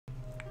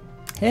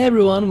Hey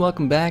everyone,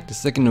 welcome back to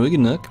Sekien no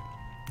Inganock.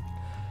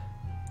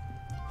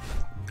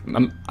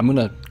 I'm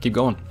gonna keep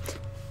going.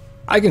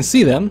 I can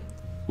see them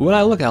when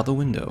I look out the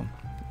window.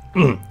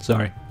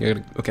 Sorry.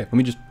 Okay, let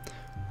me just...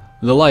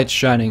 The lights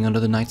shining under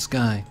the night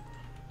sky.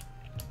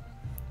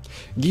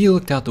 Guy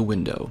looked out the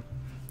window,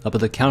 up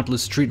at the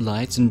countless street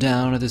lights and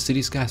down at the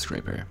city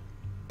skyscraper.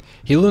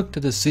 He looked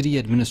at the city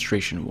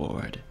administration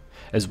ward,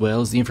 as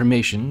well as the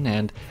information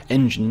and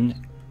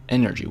engine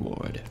energy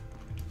ward.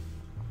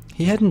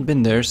 He hadn't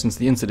been there since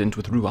the incident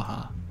with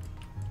Ruaha.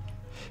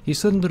 He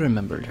suddenly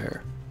remembered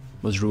her.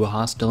 Was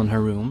Ruaha still in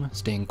her room,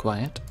 staying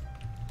quiet?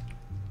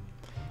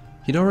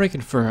 He'd already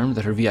confirmed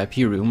that her VIP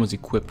room was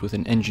equipped with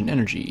an engine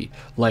energy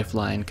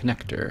lifeline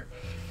connector.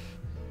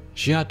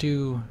 She ought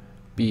to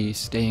be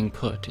staying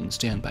put in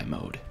standby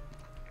mode.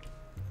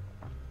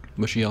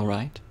 Was she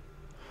alright?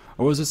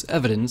 Or was this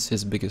evidence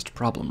his biggest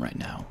problem right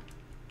now?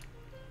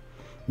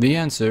 The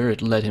answer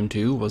it led him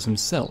to was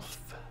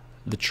himself.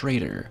 The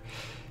traitor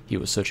he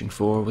was searching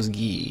for was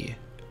Guy.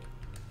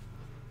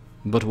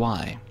 But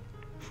why?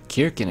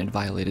 Kirkin had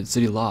violated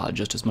city law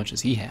just as much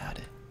as he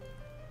had.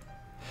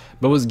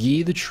 But was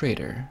Guy the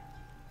traitor?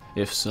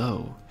 If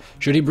so,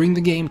 should he bring the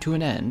game to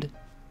an end?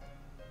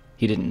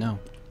 He didn't know.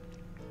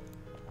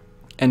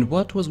 And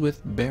what was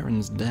with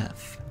Baron's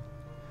death?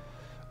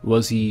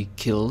 Was he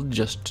killed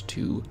just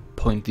to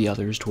point the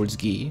others towards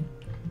Guy?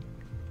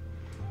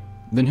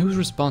 Then who's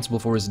responsible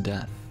for his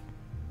death?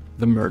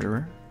 The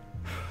murderer?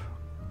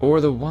 Or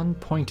the one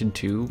pointed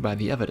to by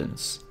the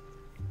evidence?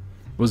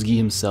 Was Guy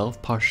himself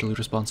partially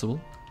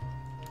responsible?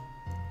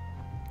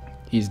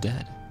 He's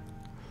dead.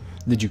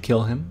 Did you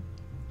kill him,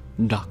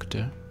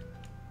 Doctor?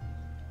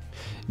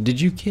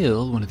 Did you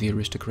kill one of the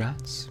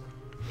aristocrats?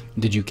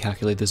 Did you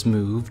calculate this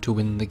move to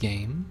win the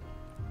game?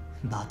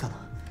 バカな。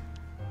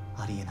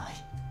ありえない。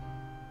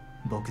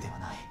僕では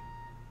ない。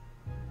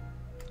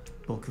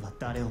僕は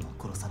誰をも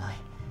殺さない。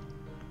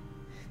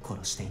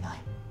殺していない。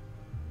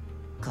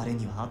彼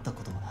には会った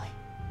こともない。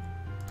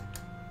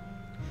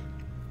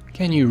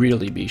Can you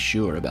really be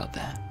sure about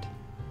that?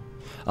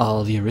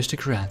 All the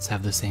aristocrats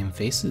have the same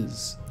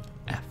faces,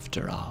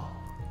 after all.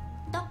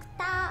 ドク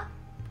タ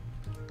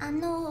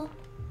ー、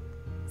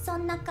そ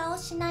んな顔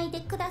しない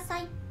でくださ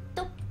い。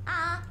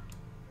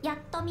やっ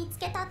と見つ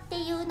けたって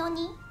いうの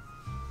に、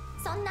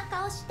そんな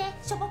顔して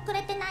しょぼく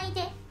れてない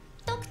で、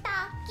ドクタ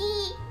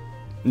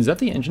ー、Is that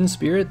the engine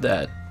spirit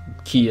that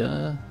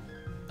Kia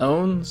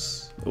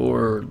owns?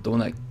 Or the one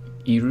that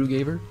Iru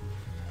gave her?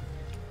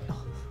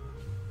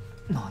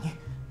 何?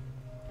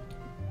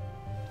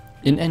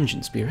 An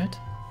engine spirit?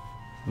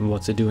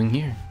 What's it doing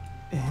here?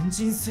 エン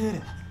ジン精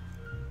霊。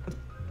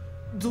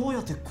どうや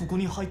ってここ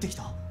に入ってき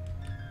た?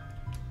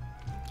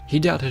 He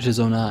doubted his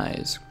own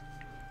eyes.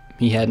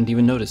 He hadn't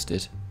even noticed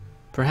it.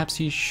 Perhaps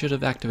he should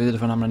have activated the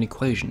phenomenon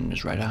equation in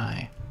his right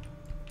eye.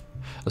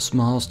 A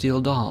small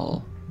steel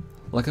doll,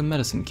 like a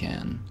medicine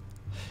can.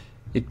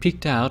 It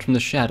peeked out from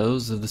the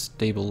shadows of the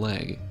stable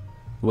leg,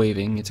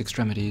 waving its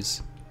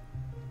extremities.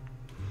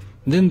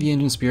 Then the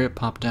engine spirit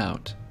popped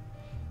out.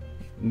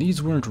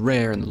 These weren't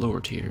rare in the lower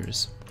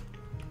tiers.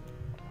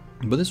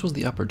 But this was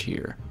the upper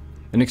tier,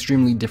 an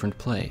extremely different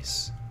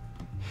place.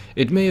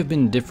 It may have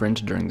been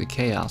different during the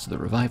chaos of the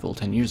revival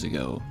 10 years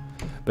ago,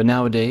 but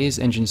nowadays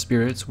engine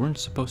spirits weren't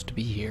supposed to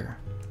be here.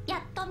 や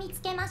っと見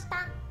つけまし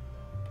た。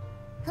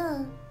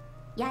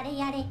やれ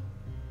やれ。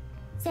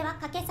世話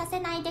かけさせ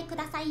ないでく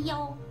ださい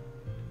よ。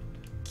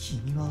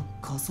君は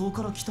仮想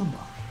から来たんだ。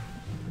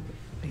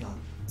いや、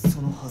そ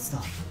のはずだ。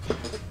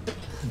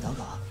だ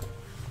が。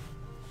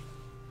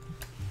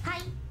は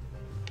い、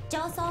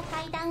上層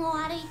階段を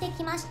歩いて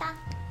きました。は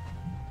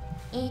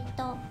い、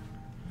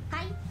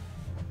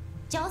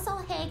上層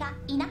兵が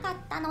いなかっ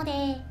たの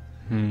で。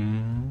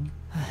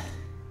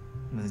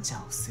無茶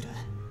をする。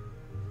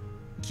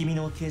君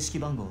の形式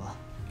番号は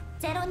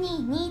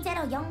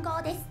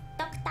 022045 です。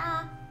ドク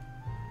タ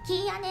ー。キ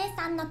ーヤ姉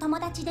さんの友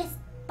達です。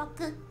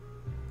僕。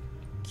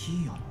キ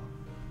ーヤの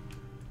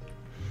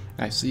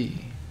I see.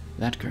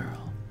 That girl.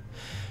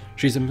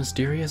 She's as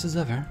mysterious as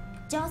ever.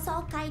 上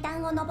層階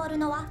段を登る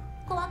のは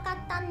怖かっ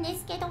たんで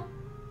すけど、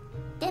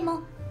で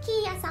もキ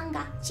ーヤさん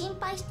が心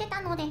配して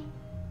たので、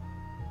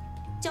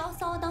上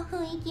層の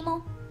雰囲気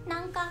も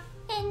なんか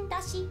変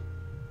だし、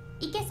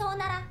行けそう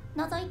なら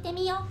覗いて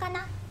みようか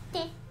なっ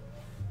て。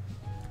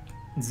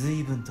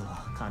随分と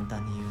簡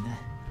単に言うね。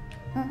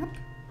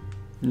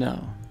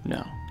No,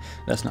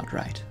 that's not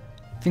right.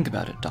 Think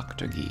about it,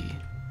 Dr. Guy.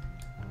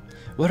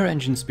 What are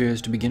engine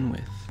spirits to begin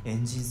with? エ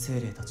ンジン精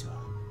霊たちは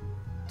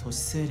都市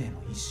精霊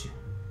の一種。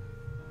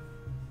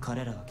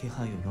彼らが気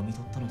配を読み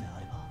取ったのであ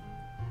れば、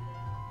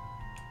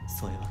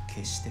それは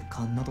決して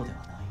勘などでは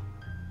ない。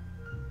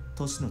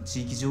都市の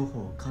地域情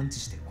報を感知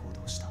して行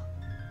動した。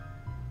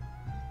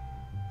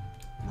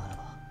なら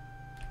ば、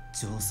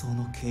上層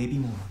の警備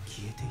網は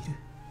消えてい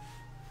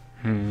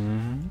る。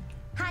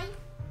はい、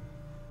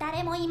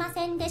誰もいま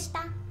せんでし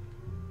た。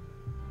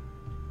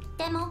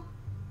でも、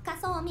仮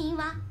想民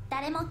は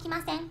誰も来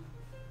ません。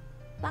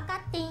分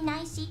かっていな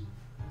いし、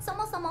そ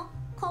もそも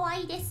怖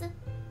いです。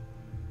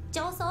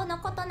上層の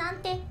ことな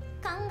んて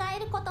考え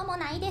ることも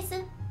ないで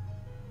す。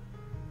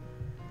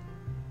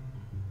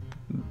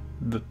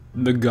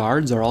 The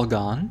guards are all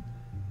gone?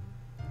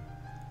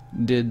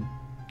 Did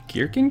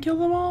Kirkin kill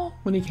them all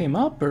when he came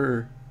up,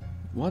 or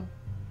what?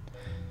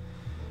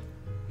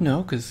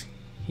 No, because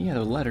he had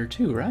a letter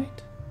too,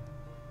 right?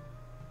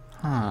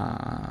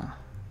 Huh.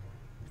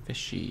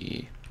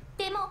 Fishy.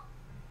 でも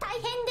大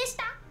変でし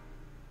た。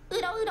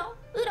うろうろ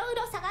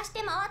探し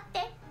て回っ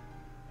て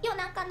夜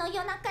中の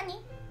夜中に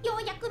よ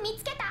うやく見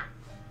つけた。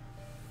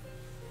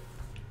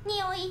匂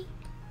い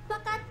分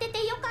かって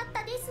てよかっ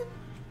たです。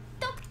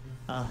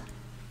あ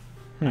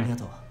あ、ありが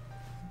とう。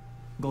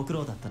ご苦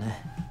労だった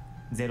ね。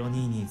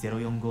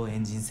022045エ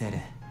ンジン精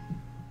霊。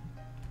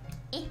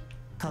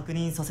確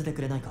認させて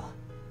くれないか。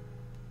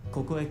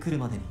ここへ来る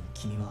までに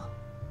君は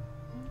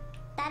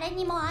誰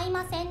にも会い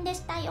ませんで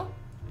したよ。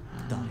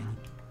誰に？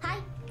は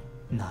い。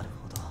なる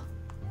ほど。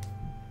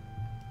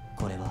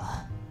これ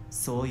は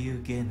そうい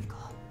うゲーム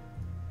か。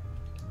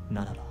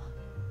ならば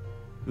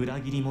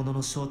裏切り者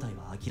の正体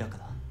は明らか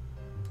だ。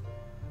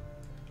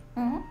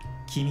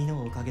君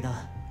のおかげ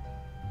だ。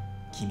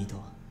君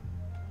と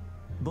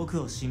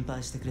僕を心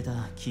配してくれ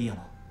たキーヤ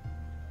も。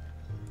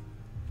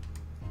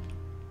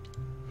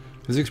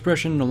 His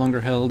expression no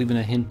longer held even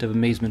a hint of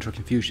amazement or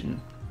confusion.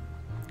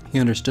 He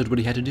understood what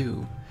he had to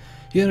do.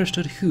 He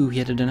understood who he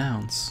had to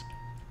denounce.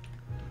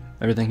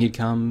 Everything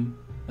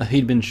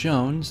he'd been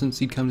shown since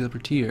he'd come to the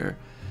Portier.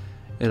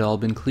 It had all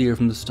been clear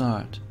from the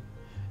start.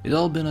 It had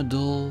all been a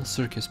dull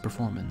circus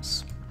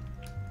performance.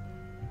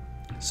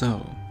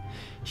 So,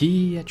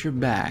 he at your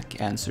back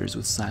answers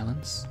with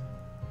silence?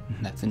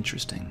 That's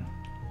interesting.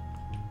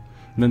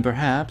 Then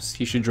perhaps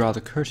he should draw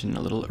the curtain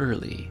a little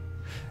early.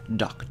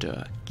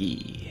 Dr.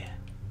 Guy.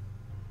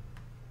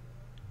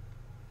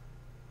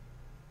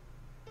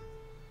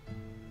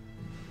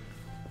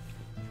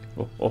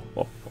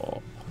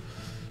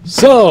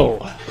 So,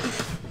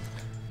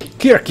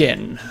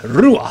 Kirkin,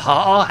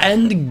 Ruaha,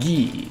 and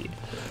Guy,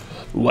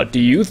 what do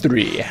you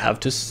three have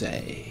to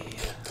say?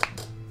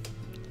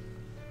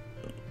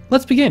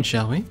 Let's begin,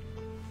 shall we?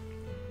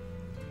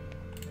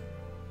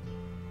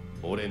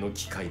 俺の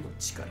機械の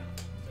力、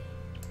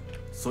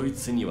そい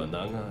つには名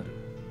がある。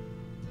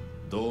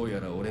どうや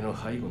ら俺の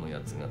背後のや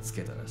つがつ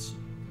けたらし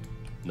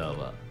い。名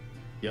は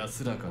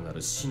安らかな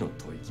る死の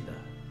吐息だ。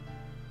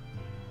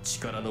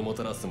力のも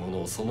たらすも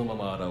のをそのま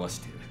ま表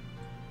している。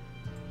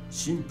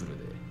シンプル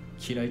で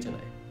嫌いじゃな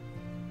い。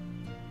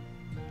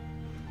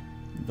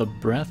 The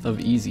breath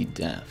of easy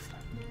death.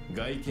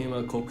 外見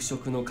は黒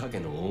色の影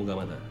の大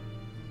釜だ。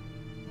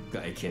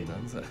外見な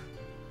んざ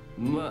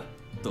まあ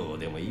どう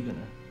でもいいがな。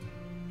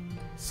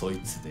そい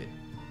つで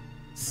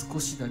少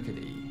しだけ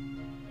でいい。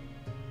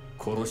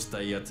殺し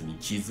たいやつに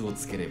傷を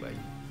つければいい。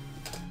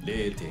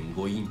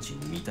0.5 インチ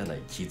に満たな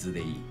い傷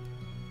でいい。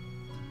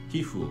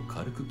皮膚を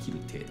軽く切る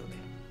程度で。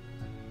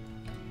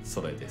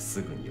それで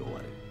すぐに終わ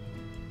る。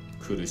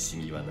苦し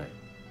みはない。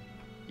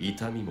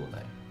痛みもな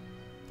い。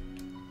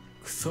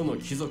クソの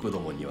貴族ど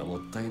もにはも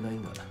ったいない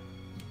が、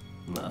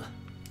まあ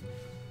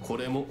こ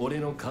れも俺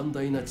の寛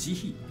大な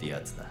慈悲って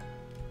やつだ。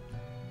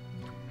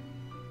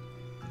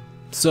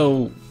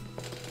 So,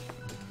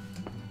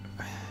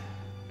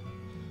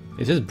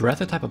 is his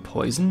breath a type of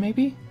poison,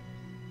 maybe?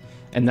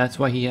 And that's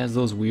why he has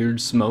those weird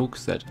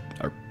smokes that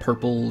are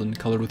purple and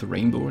colored with a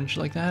rainbow and shit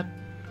like that?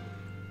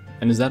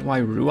 And is that why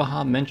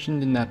Ruaha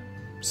mentioned in that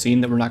scene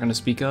that we're not going to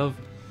speak of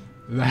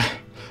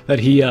that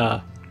he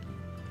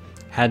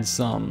had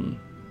some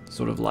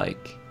sort of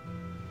like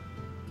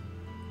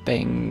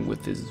thing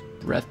with his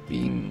breath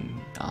being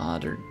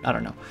odd, or I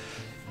don't know.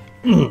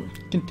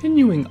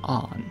 Continuing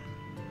on.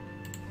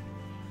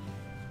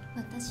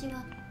 私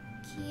は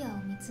キーヤを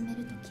見つめ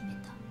ると決め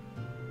た。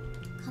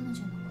彼女の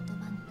言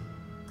葉に、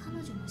彼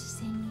女の視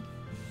線に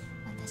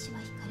私は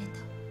惹かれ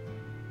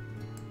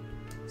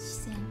た。視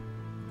線、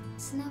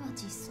すなわ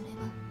ちそれは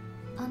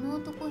あの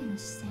男への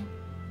視線。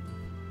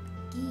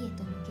ギーへ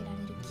と向けら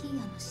れるキー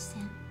ヤの視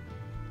線。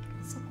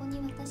そこに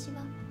私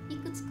はい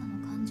くつか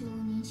の感情を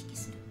認識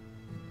する。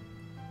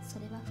そ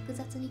れは複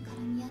雑に絡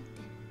み合っ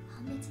て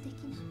判別で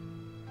きない。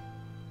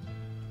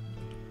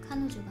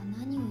彼女が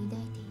何を抱い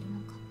ているの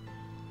か、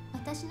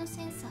私の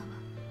センサーは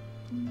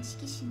認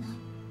識しない。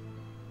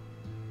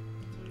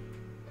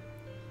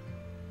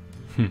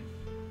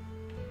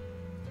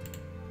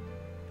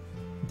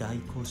大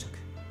公爵、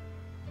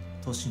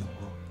都市の王、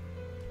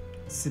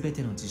すべ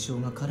ての事象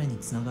が彼に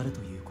つながる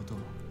ということを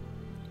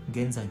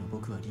現在の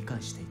僕は理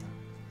解していた。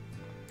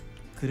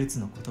クルツ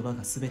の言葉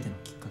がすべての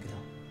きっかけだ。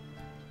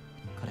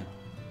彼は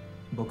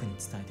僕に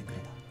伝えてくれ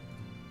た。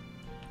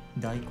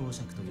大公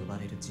爵と呼ば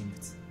れる人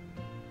物、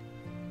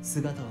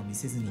姿を見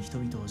せずに人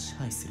々を支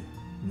配する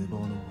無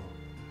謀の王。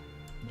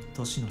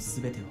都市の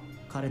すべてを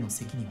彼の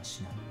責には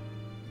しない。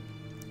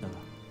だが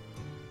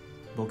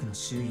僕の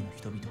周囲の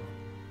人々を、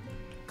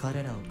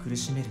彼らを苦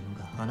しめるの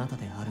があなた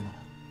であるな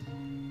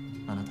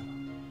ら、あなたは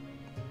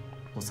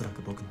おそら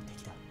く僕の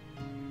敵だ。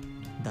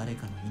誰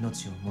かの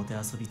命をもて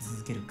あそび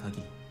続ける限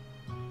り、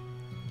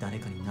誰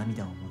かに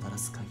涙をもたら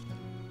す限り、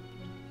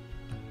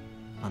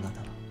あなた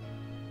は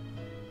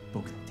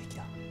僕の敵だ。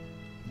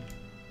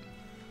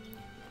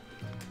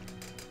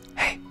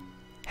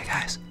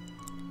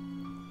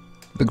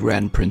The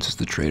Grand Prince is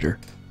the traitor.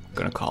 I'm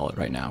gonna call it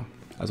right now.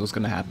 That's what's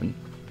gonna happen.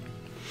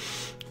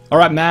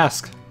 Alright,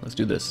 Mask. Let's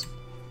do this.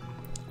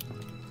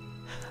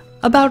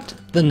 About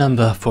the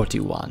number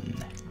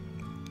 41.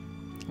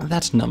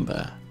 That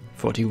number,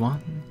 41,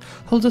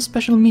 holds a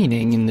special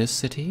meaning in this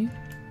city.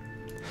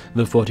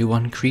 The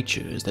 41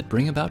 creatures that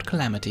bring about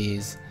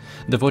calamities.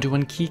 The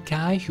 41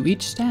 Kikai who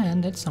each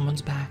stand at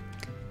someone's back.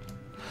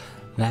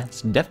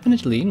 That's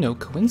definitely no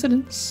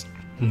coincidence.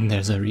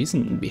 There's a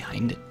reason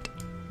behind it.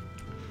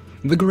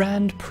 The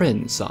Grand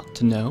Prince ought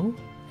to know,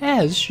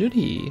 as should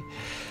he,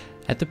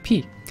 at the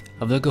peak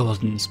of the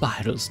golden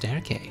spiral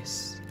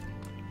staircase.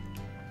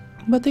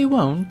 But they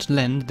won't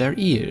lend their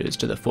ears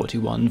to the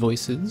 41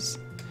 voices,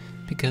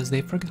 because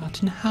they've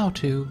forgotten how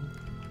to.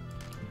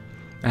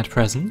 At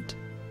present,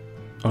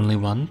 only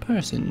one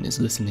person is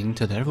listening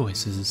to their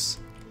voices.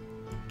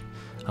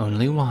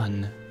 Only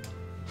one.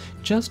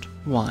 Just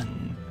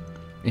one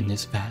in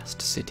this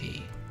vast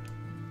city.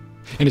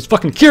 And it's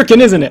fucking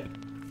Kirkin, isn't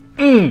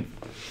it?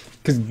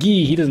 Because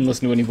Guy, he doesn't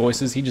listen to any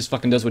voices, he just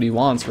fucking does what he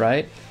wants,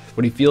 right?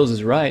 What he feels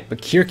is right.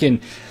 But Kirkin,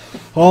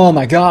 oh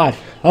my god.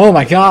 Oh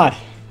my god.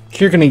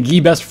 Kirkin and Guy,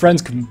 best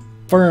friends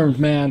confirmed,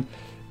 man.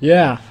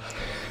 Yeah.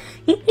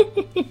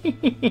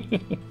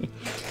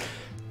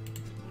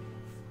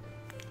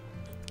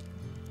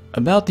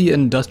 About the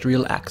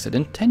industrial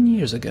accident 10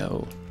 years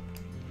ago.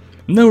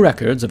 No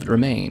records of it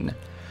remain.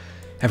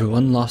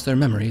 Everyone lost their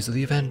memories of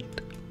the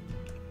event.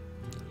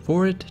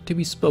 For it to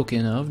be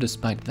spoken of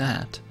despite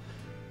that,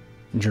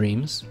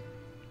 dreams,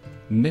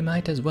 they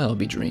might as well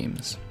be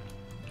dreams.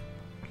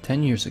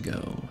 10 years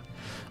ago,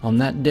 on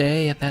that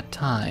day at that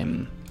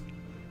time,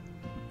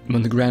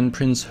 when the Grand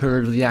Prince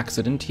heard of the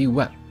accident, he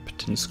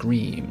wept and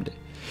screamed.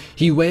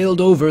 He wailed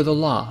over the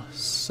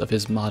loss of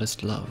his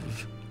modest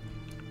love.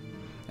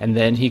 And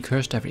then he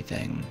cursed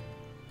everything.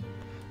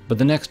 But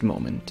the next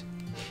moment,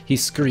 he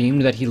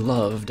screamed that he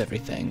loved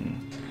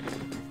everything.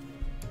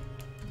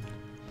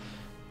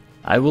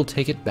 I will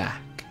take it back.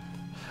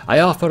 I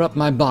offer up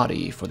my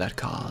body for that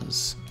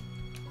cause.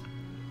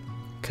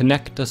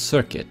 Connect a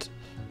circuit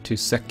to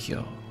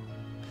Sekien.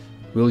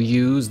 We'll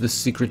use the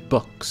secret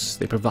books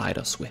they provide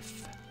us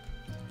with.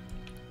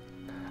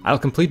 I'll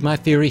complete my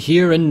theory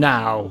here and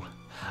now.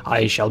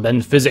 I shall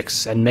bend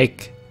physics and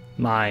make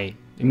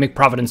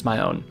Providence my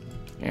own.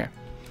 Here.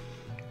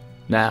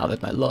 Now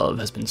that my love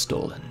has been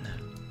stolen.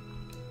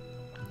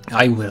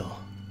 I will,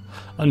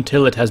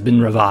 until it has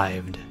been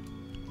revived.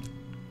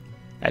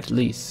 At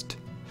least.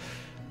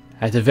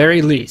 At the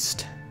very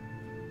least.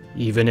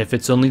 Even if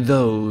it's only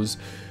those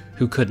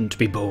who couldn't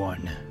be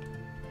born.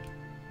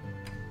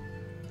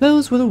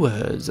 Those were the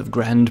words of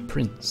Grand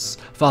Prince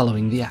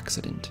following the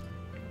accident.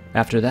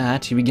 After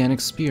that, he began an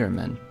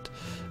experiment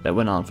that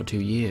went on for 2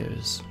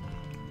 years.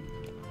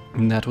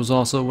 And that was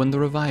also when the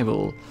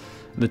revival,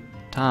 the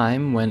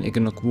time when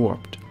Inganock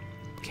warped,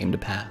 came to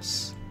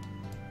pass.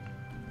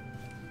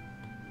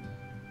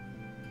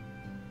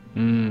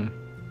 I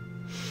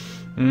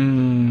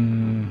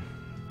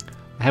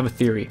have a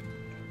theory,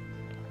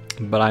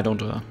 but I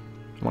don't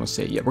want to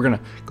say it yet. We're going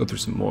to go through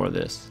some more of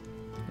this,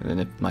 and then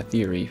if my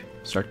theory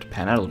starts to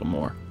pan out a little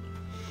more,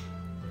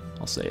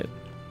 I'll say it.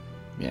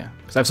 Yeah,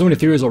 because I have so many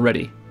theories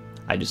already.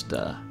 I just,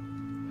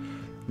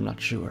 I'm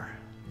not sure.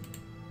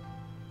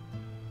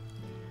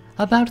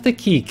 About the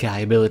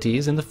Kikai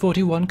abilities and the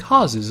 41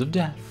 causes of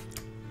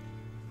death.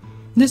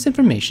 This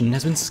information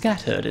has been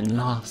scattered and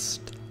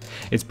lost.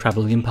 It's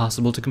probably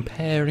impossible to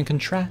compare and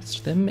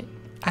contrast them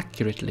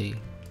accurately.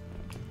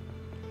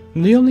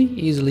 The only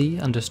easily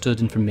understood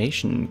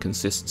information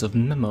consists of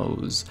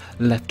memos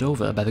left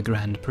over by the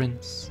Grand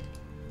Prince.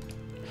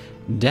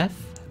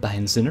 Death by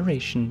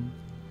incineration,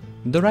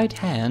 the right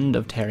hand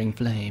of tearing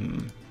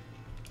flame.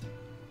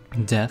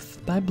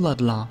 Death by blood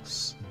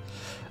loss,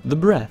 the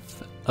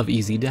breath of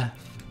easy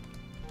death.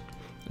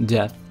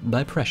 Death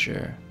by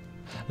pressure,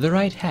 the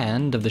right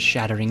hand of the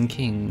shattering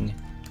king.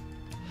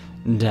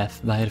 Death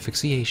by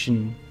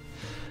asphyxiation,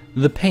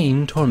 the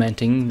pain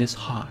tormenting this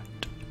heart.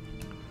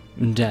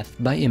 Death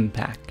by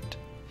impact,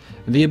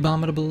 the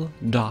abominable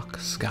dark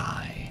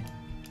sky.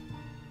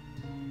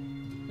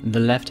 The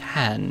left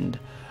hand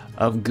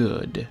of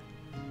good.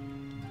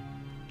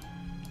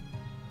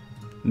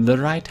 The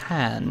right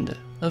hand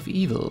of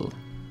evil.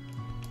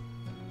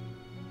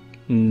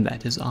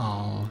 That is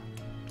all.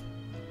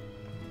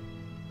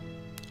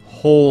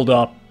 Hold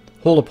up.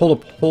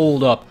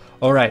 Hold up.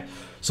 Alright,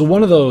 so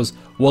one of those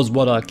was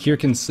what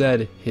Kirkin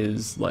said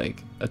his,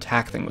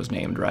 attack thing was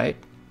named, right?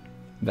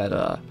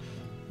 That,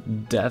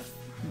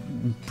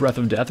 breath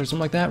of death or something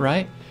like that,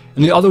 right?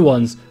 And the other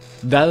ones,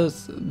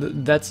 that's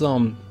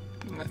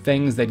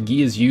things that Guy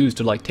has used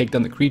to, take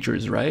down the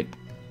creatures, right?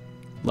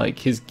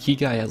 His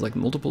Kikai has,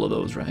 multiple of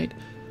those, right?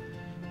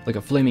 Like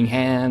a flaming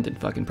hand and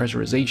fucking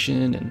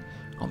pressurization and...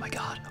 Oh my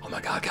god,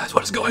 guys,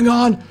 what is going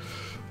on? I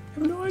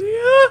have no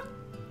idea!